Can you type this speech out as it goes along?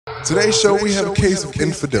Today's show, we have a case of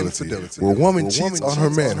infidelity, where a woman cheats on her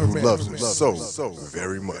man who loves her so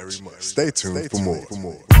very much. Stay tuned for more.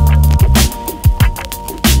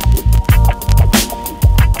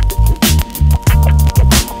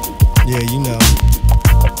 Yeah, you know,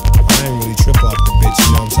 I ain't really trip off the bitch,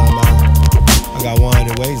 you know what I'm talking about? I got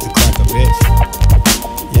 100 ways to crack a bitch.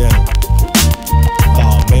 Yeah.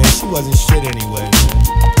 Oh man, she wasn't shit anyway, man.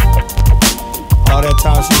 All that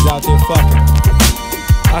time she was out there fucking.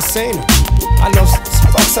 I seen her. I know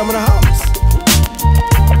fuck some of the homies.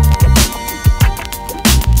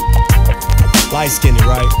 Light-skinned,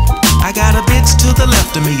 right? I got a bitch to the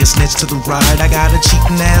left of me, a snitch to the right. I got a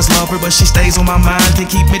cheating ass lover, but she stays on my mind. Can't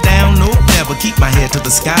keep me down, nope, never keep my head to the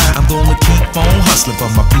sky. I'm gonna keep on hustling for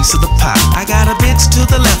my piece of the pie. I got a bitch to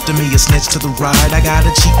the left of me, a snitch to the right. I got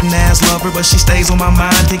a cheating ass lover, but she stays on my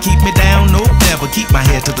mind. Can't keep me down, nope, never keep my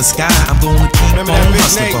head to the sky. I'm gonna keep on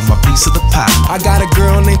hustling for my piece of the pie. I got a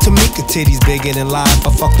girl named Tamika, titties bigger than life. I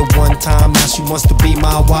fucked her one time, now she wants to be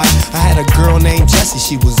my wife. I had a girl named Jessie,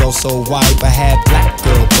 she was oh so white. I had black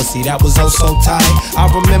girl pussy, that was oh so tight. I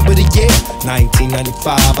remember the year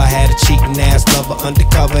 1995. I had a cheating ass lover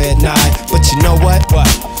undercover at night. But you know what?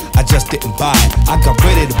 I just didn't buy it. I got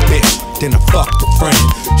rid of the bitch, then I fucked a friend.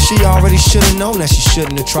 She already should've known that she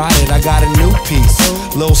shouldn't have tried it. I got a new piece,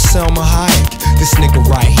 Lil Selma Hayek. This nigga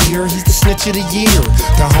right here, he's the snitch of the year.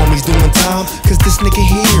 Got homies doing time, cause this nigga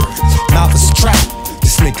here mouth is strapped.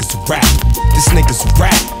 This nigga's a rap, this nigga's a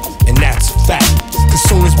rap, and that's a fact. Cause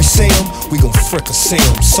soon as we see him, we gon' fricassee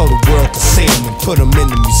him, so the world can see him and put him in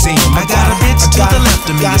the museum. I got a bitch to the left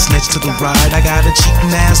of me, a snitch to the right. I got a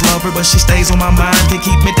cheating ass lover, but she stays on my mind. Can't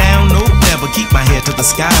keep me down, nope, never keep my head to the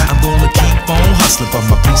sky. I'm gonna keep on hustling for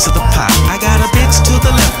my piece of the pie. I got a bitch to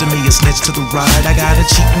the left of me, a snitch to the right. I got a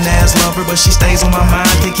cheating ass lover, but she stays on my mind.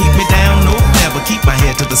 Can't keep me down, nope, never keep my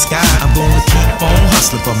head to the sky. I'm gonna keep on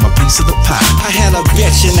hustling for my piece of the pie. I had a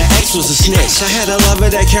bitch and the ex was a snitch. I had a lover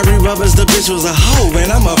that carried rubbers, the bitch was a hoe,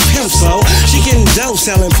 and I'm a pimp, so she getting dope,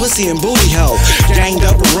 selling pussy and booty hoe. Ganged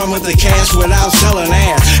up and run with the cash without selling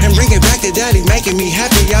ass, and bring it back to daddy, making me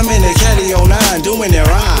happy. I'm in the caddy 09 doing it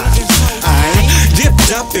right. I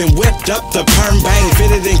dipped up and whipped up the perm bang,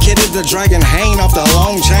 fitted and kitted the dragon hanging off the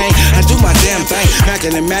long chain. I do my damn thing,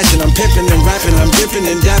 mackin' and matching, I'm pimping and rapping, I'm dipping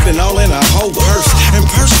and dapping all in a whole purse. And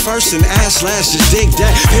purse first and ass last, just dig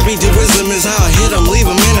that. Hippie the wisdom is how I hit 'em, leave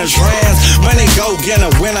 'em in a trance. Money go get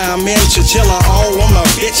a winner, I'm in Chichilla, all on my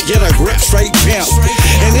bitch, get a grip, straight pimp.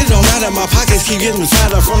 And it don't matter, my pockets keep getting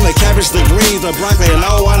fatter from the cabbage, the greens, the broccoli, and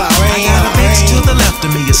all what I mean. I got a bitch to the left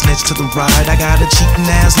of me, a snitch to the right. I got a cheating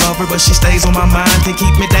ass lover, but she stays on my mind. Can't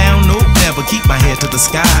keep me down, nope, never keep my head to the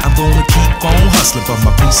sky. I'm gonna keep on hustling for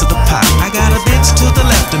my piece of the pie. I got a bitch to the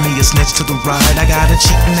left of me, a snitch to the right. I got a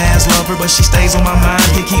cheating ass lover, but she stays on my mind.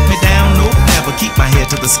 Can't keep me down, nope, never keep my head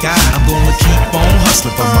to the sky. I'm gonna keep on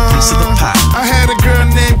hustling for my piece of the pie. I had a girl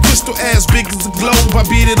named Crystal, ass big as a globe. I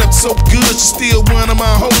beat it up so good, she's still one of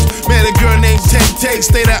my hoes. Met a girl named Tay,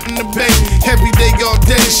 stayed out in the bay. Every day, all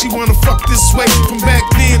day, she wanna fuck this way. From back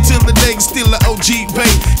then till the day, still an OG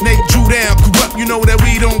babe. Nate drew down, corrupt, you know that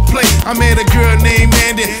we don't play. I met a girl named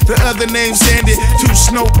Mandy, the other named Sandy. Two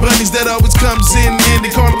snow bunnies that always comes in handy.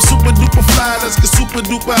 Call them super duper fly, let's get super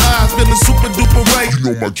duper high. Feeling super duper right. You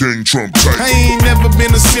know my gang Trump tight. I ain't never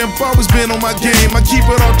been a simp, always been on my game. I keep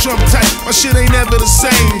it all Trump tight, my shit ain't never the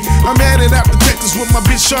same. I'm headed out to Texas with my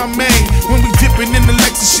bitch Charmaine. When we dipping in the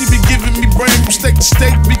Lexus, she be giving me brain. From state to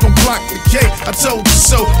state, we gon' block the cake. I told you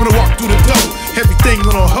so, when I walk through the door, everything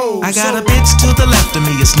on a hold. I got a bitch to the left of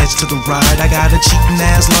me, a snitch to the right. I got a cheating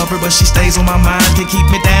ass lover, but she stays on my mind. Can't keep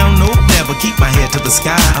me down, nope, never keep my head to the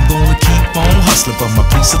sky. I'm gonna keep on hustling for my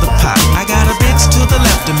piece of the pie. I got a bitch to the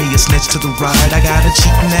left of me, a snitch to the right. I got a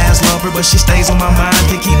cheating ass lover, but she stays on my mind.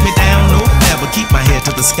 Can't keep me down, nope, never keep my head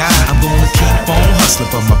to the sky. I'm gonna keep on hustling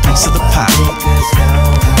for my piece of the pie.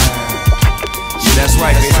 Yeah, that's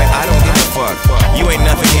right, bitch. I don't give a fuck. You ain't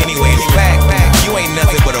nothing anyway. In